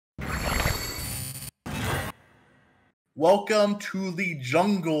Welcome to the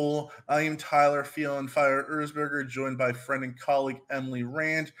jungle. I am Tyler Feeling Fire Erzberger, joined by friend and colleague Emily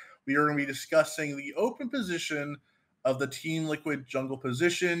Rand. We are going to be discussing the open position of the Team Liquid jungle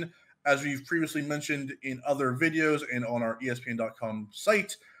position. As we've previously mentioned in other videos and on our ESPN.com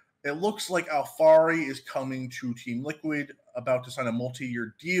site, it looks like Alphari is coming to Team Liquid, about to sign a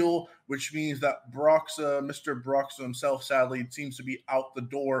multi-year deal, which means that Broxah, Mr. Broxah himself, sadly, seems to be out the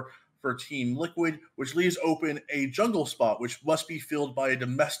door for Team Liquid, which leaves open a jungle spot, which must be filled by a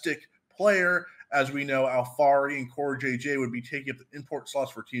domestic player. As we know, Alphari and Core JJ would be taking up the import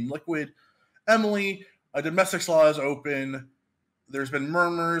slots for Team Liquid. Emily, a domestic slot is open. There's been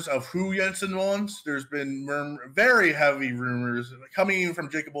murmurs of who Jensen wants. There's been very heavy rumors coming from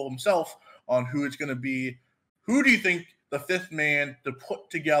Jacob Bull himself on who it's going to be. Who do you think the fifth man to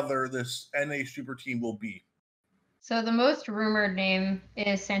put together this NA super team will be? So the most rumored name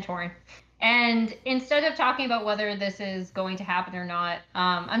is Santorin. And instead of talking about whether this is going to happen or not,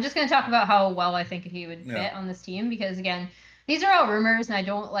 I'm just going to talk about how well I think he would fit on this team. Because, again, these are all rumors, and I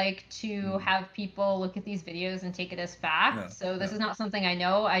don't like to have people look at these videos and take it as fact. So this is not something I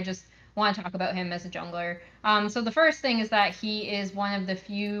know. I just want to talk about him as a jungler. So the first thing is that he is one of the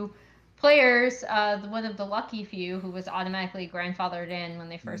few players, one of the lucky few who was automatically grandfathered in when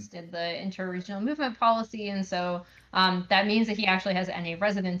they first did the inter-regional movement policy. And so that means that he actually has NA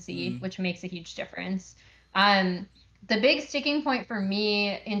residency, which makes a huge difference. The big sticking point for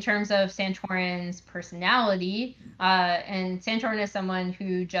me in terms of Santorin's personality, and Santorin is someone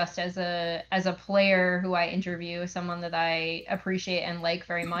who just as a player who I interview, someone that I appreciate and like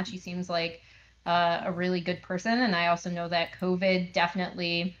very much. He seems like a really good person. And I also know that COVID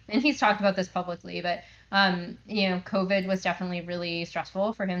definitely, and he's talked about this publicly, but COVID was definitely really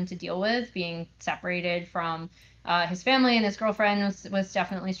stressful for him to deal with. Being separated from his family and his girlfriend was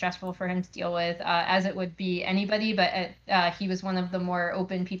definitely stressful for him to deal with, as it would be anybody. But he was one of the more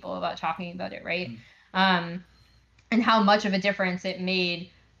open people about talking about it, right? And how much of a difference it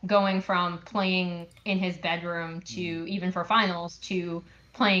made going from playing in his bedroom to even for finals to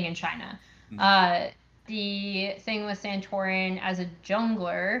playing in China. The thing with Santorin as a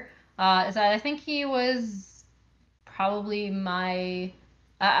jungler is that I think he was probably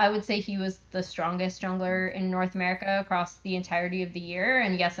I would say he was the strongest jungler in North America across the entirety of the year.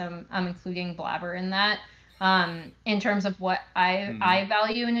 And yes, I'm including Blabber in that. In terms of what I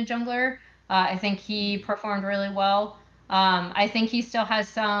value in a jungler, I think he performed really well. I think he still has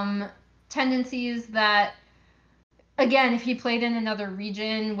some tendencies that, again, if he played in another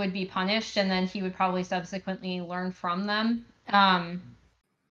region, would be punished, and then he would probably subsequently learn from them. I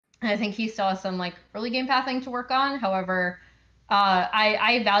think he still has some early game pathing to work on. However,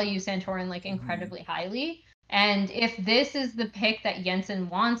 I value Santorin incredibly highly. And if this is the pick that Jensen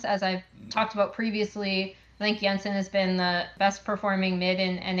wants, as I've talked about previously, I think Jensen has been the best performing mid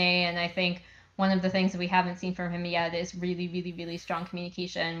in NA, and I think one of the things that we haven't seen from him yet is really, really, really strong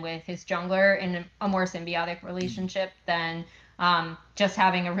communication with his jungler in a more symbiotic relationship than just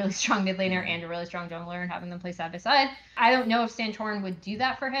having a really strong mid laner and a really strong jungler and having them play side by side. I don't know if Santorin would do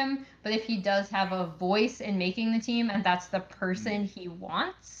that for him, but if he does have a voice in making the team and that's the person he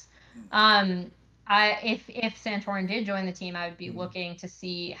wants, if Santorin did join the team, I would be looking to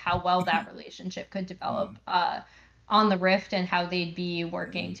see how well that relationship could develop on the Rift and how they'd be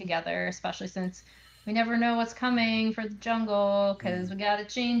working together, especially since we never know what's coming for the jungle because we got to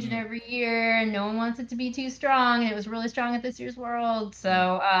change it every year and no one wants it to be too strong. And it was really strong at this year's World.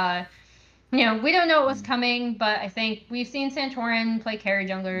 So, we don't know what's coming, but I think we've seen Santorin play carry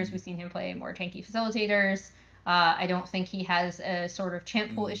junglers. We've seen him play more tanky facilitators. I don't think he has a sort of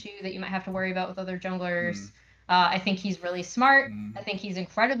champ pool issue that you might have to worry about with other junglers. I think he's really smart. I think he's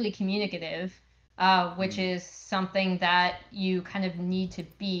incredibly communicative. Which is something that you kind of need to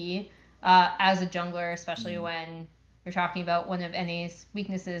be as a jungler, especially when you're talking about one of NA's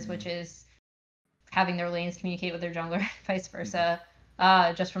weaknesses, which is having their lanes communicate with their jungler, vice versa,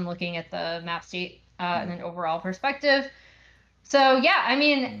 just from looking at the map state in an overall perspective. So, yeah, I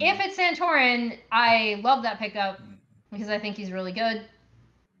mean, if it's Santorin, I love that pickup because I think he's really good.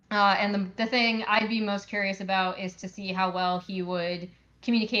 And the thing I'd be most curious about is to see how well he would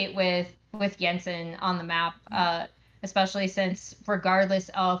communicate with Jensen on the map, especially since regardless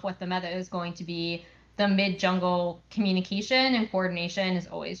of what the meta is going to be, the mid-jungle communication and coordination is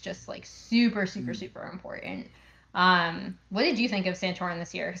always just super, super, super important. What did you think of Santorin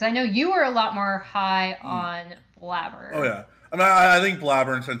this year? Because I know you were a lot more high on Blabber. Oh, yeah. I mean, I think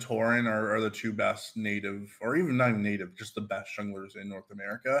Blabber and Santorin are the two best native, or even not even native, just the best junglers in North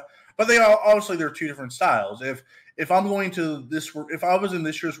America. But they are obviously they're two different styles. If I'm going to this, if I was in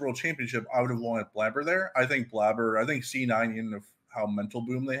this year's World Championship, I would have wanted Blabber there. I think C9 in how mental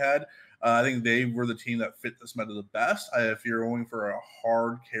boom they had. I think they were the team that fit this meta the best. If you're going for a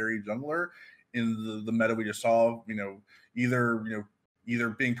hard carry jungler in the meta we just saw, either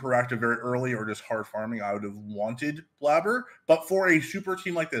being proactive very early or just hard farming, I would have wanted Blabber. But for a super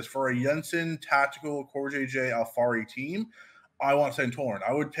team like this, for a Jensen, Tactical, Core JJ, Alphari team, I want Santorin.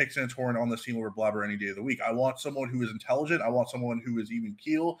 I would pick Santorin on this team over Blabber any day of the week. I want someone who is intelligent. I want someone who is even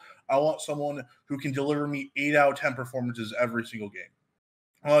keel. I want someone who can deliver me 8 out of 10 performances every single game.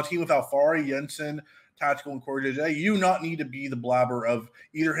 On a team with Alphari, Jensen, Tactical, and Core JJ, you not need to be the Blabber of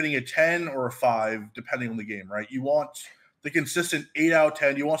either hitting a 10 or a 5, depending on the game, right? You want the consistent 8 out of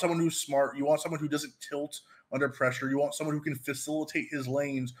 10. You want someone who's smart. You want someone who doesn't tilt under pressure. You want someone who can facilitate his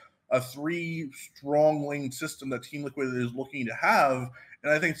lanes, a 3-strong lane system that Team Liquid is looking to have.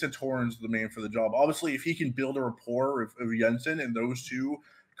 And I think Santorin's the man for the job. Obviously, if he can build a rapport of Jensen and those two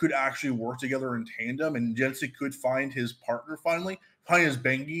could actually work together in tandem, and Jensen could find his partner finally, find his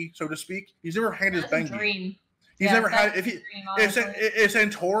Bengi, so to speak. He's never had his Bengi. Dream. He's never had if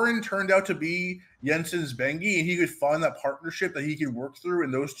Santorin turned out to be Jensen's Bengi and he could find that partnership that he could work through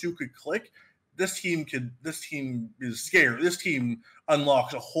and those two could click, this team is scary. This team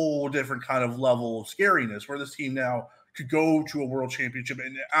unlocks a whole different kind of level of scariness where this team now could go to a world championship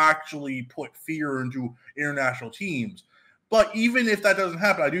and actually put fear into international teams. But even if that doesn't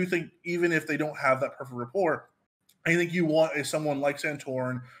happen, I do think even if they don't have that perfect rapport, I think you want someone like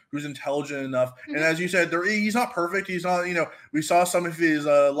Santorin who's intelligent enough. Mm-hmm. And as you said, he's not perfect. He's not, we saw some of his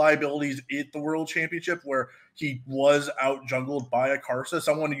liabilities at the World Championship where he was out jungled by a Karsa,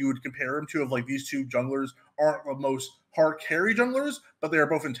 someone you would compare him to of like these two junglers aren't the most hard carry junglers, but they are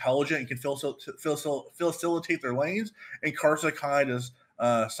both intelligent and can facilitate their lanes. And Karsa kind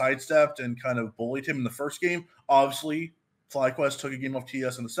of sidestepped and kind of bullied him in the first game. Obviously, FlyQuest took a game off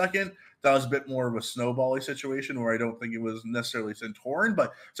TS in the second. That was a bit more of a snowbally situation where I don't think it was necessarily Santorin,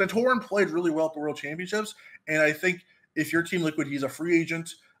 but Santorin played really well at the World Championships. And I think if you're Team Liquid, he's a free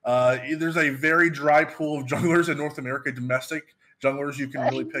agent. There's a very dry pool of junglers in North America, domestic junglers you can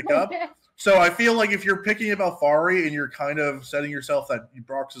really pick up. So I feel like if you're picking up Alphari and you're kind of setting yourself that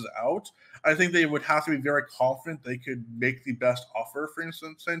Brox is out, I think they would have to be very confident they could make the best offer for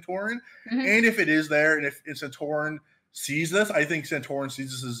instance Santorin. Mm-hmm. And if it is there, and if Santorin sees this, I think Santorin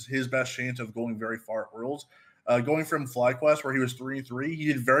sees this as his best chance of going very far at Worlds. Going from FlyQuest, where he was 3-3, he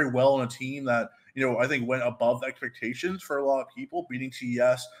did very well on a team that, I think went above expectations for a lot of people, beating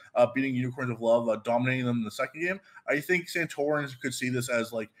TES, beating Unicorns of Love, dominating them in the second game. I think Santorin could see this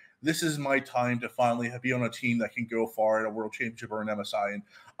as like, this is my time to finally be on a team that can go far at a World Championship or an MSI. And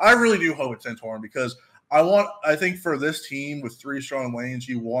I really do hope it's Santorin because I think for this team with 3 strong lanes,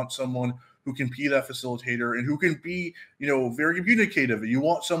 you want someone who can be that facilitator and who can be, very communicative. You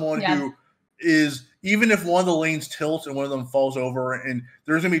want someone who is, even if one of the lanes tilts and one of them falls over, and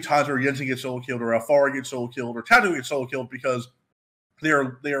there's going to be times where Jensen gets solo killed or Alphari gets solo killed or Tatu gets solo killed because they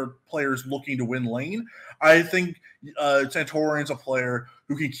are players looking to win lane. I think Santorin's a player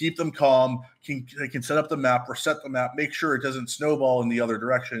who can keep them calm, can set up the map, reset the map, make sure it doesn't snowball in the other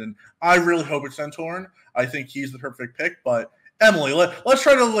direction. And I really hope it's Santorin. I think he's the perfect pick, but Emily, let's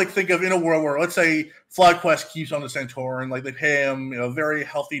try to think of in a world where, let's say, FlyQuest keeps on to Santorin, they pay him a very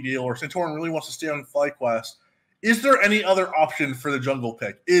healthy deal, or Santorin really wants to stay on FlyQuest. Is there any other option for the jungle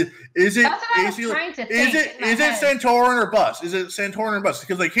pick? Is it Santorin or bust? Is it Santorin or bust?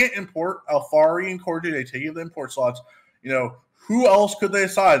 Because they can't import Alphari and Cordy. They take the import slots. Who else could they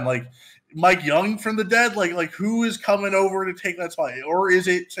assign? Like Mike Young from the dead? Like who is coming over to take that spot? Or is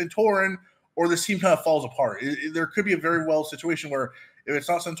it Santorin? Or this team kind of falls apart. There could be a very well situation where if it's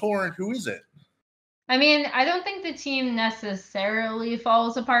not Santorin, who is it? I mean, I don't think the team necessarily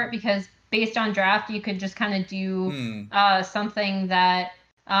falls apart because based on draft, you could just kind of do something that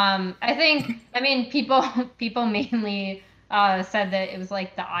I think. I mean, people mainly said that it was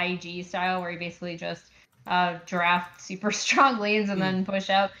like the IG style where you basically just draft super strong lanes and then push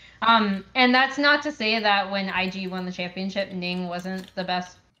out. And that's not to say that when IG won the championship, Ning wasn't the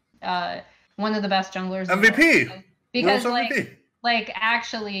best. One of the best junglers MVP because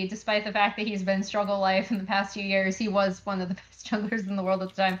actually, despite the fact that he's been struggle life in the past few years, he was one of the best junglers in the world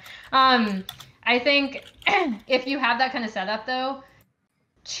at the time. I think if you have that kind of setup though,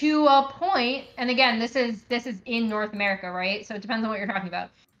 to a point, and again, this is in North America, right? So it depends on what you're talking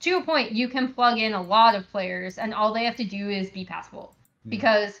about. To a point, you can plug in a lot of players and all they have to do is be passable.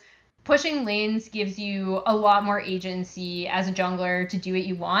 Because pushing lanes gives you a lot more agency as a jungler to do what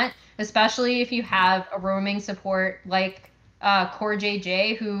you want, especially if you have a roaming support like Core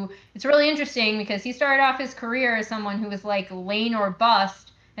JJ, who it's really interesting because he started off his career as someone who was like lane or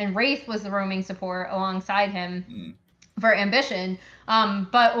bust, and Wraith was the roaming support alongside him for Ambition.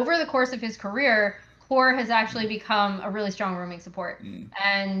 But over the course of his career, Core has actually become a really strong roaming support.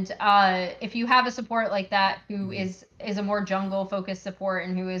 And if you have a support like that who is a more jungle focused support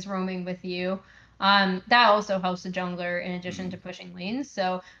and who is roaming with you, that also helps the jungler in addition to pushing lanes.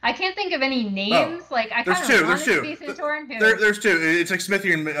 So I can't think of any names. Like I kind of want it to be Santorin. There's two. It's like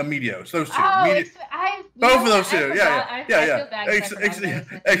Smithy and Meteos. Those two. Oh, both of those two. Yeah.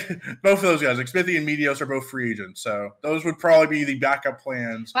 Both of those guys, like Smithy and Meteos, are both free agents. So those would probably be the backup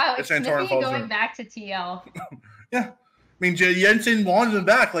plans. Wow, it's Smithy going back to TL. Yeah. I mean, Jensen wanted him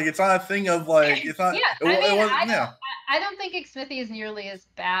back. Like, it's not a thing of, like, it's not. I don't think Smithy is nearly as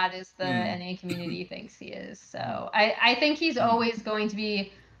bad as the NA community thinks he is. So I think he's always going to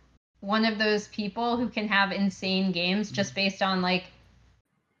be one of those people who can have insane games just based on, like,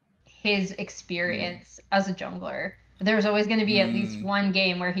 his experience as a jungler. There's always going to be at least one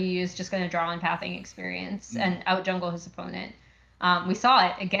game where he is just going to draw on pathing experience and out jungle his opponent. We saw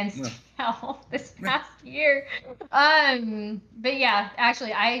it against TL this past year. But yeah,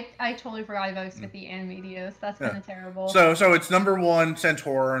 actually, I totally forgot about Smithy and Meteos. That's kind of terrible. So it's number one,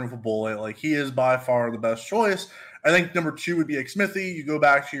 Santorin with a bullet. Like, he is by far the best choice. I think number two would be Smithy. You go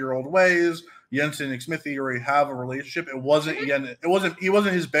back to your old ways. Jensen and Smithy already have a relationship. It wasn't he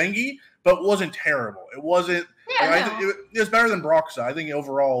wasn't his Bengi, but it wasn't terrible. It wasn't. It was better than Broxah. I think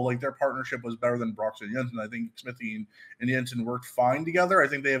overall, like, their partnership was better than Broxah and Jensen. I think Smithy and Jensen worked fine together. I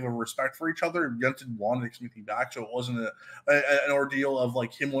think they have a respect for each other. Jensen wanted Smithy back, so it wasn't an ordeal of,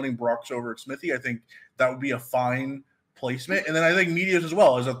 like, him wanting Broxah over Smithy. I think that would be a fine placement. And then I think Meteos as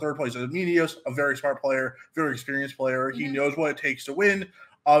well as a third place. Meteos, a very smart player, very experienced player. He knows what it takes to win.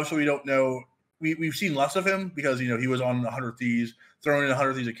 Obviously, we don't know. We've seen less of him because, he was on 100 Thieves, thrown in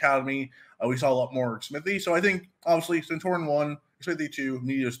 100 Thieves Academy. We saw a lot more Smithy. So I think, obviously, Santorin 1, Smithy 2,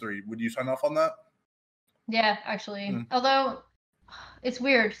 Meteos 3. Would you sign off on that? Yeah, actually. Although, it's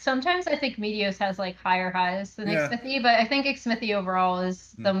weird. Sometimes I think Meteos has, like, higher highs than Smithy, but I think Smithy overall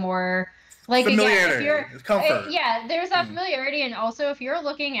is the more... Like, familiarity. Again, it's comfort. There's that familiarity. And also, if you're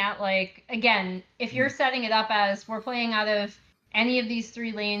looking at, like, again, if you're setting it up as we're playing out of any of these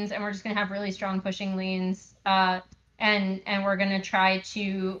three lanes and we're just going to have really strong pushing lanes, and we're going to try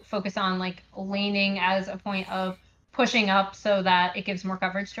to focus on, like, laning as a point of pushing up so that it gives more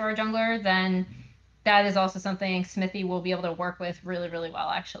coverage to our jungler, then that is also something Smithy will be able to work with really, really well,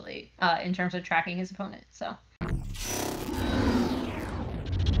 actually, in terms of tracking his opponent. So.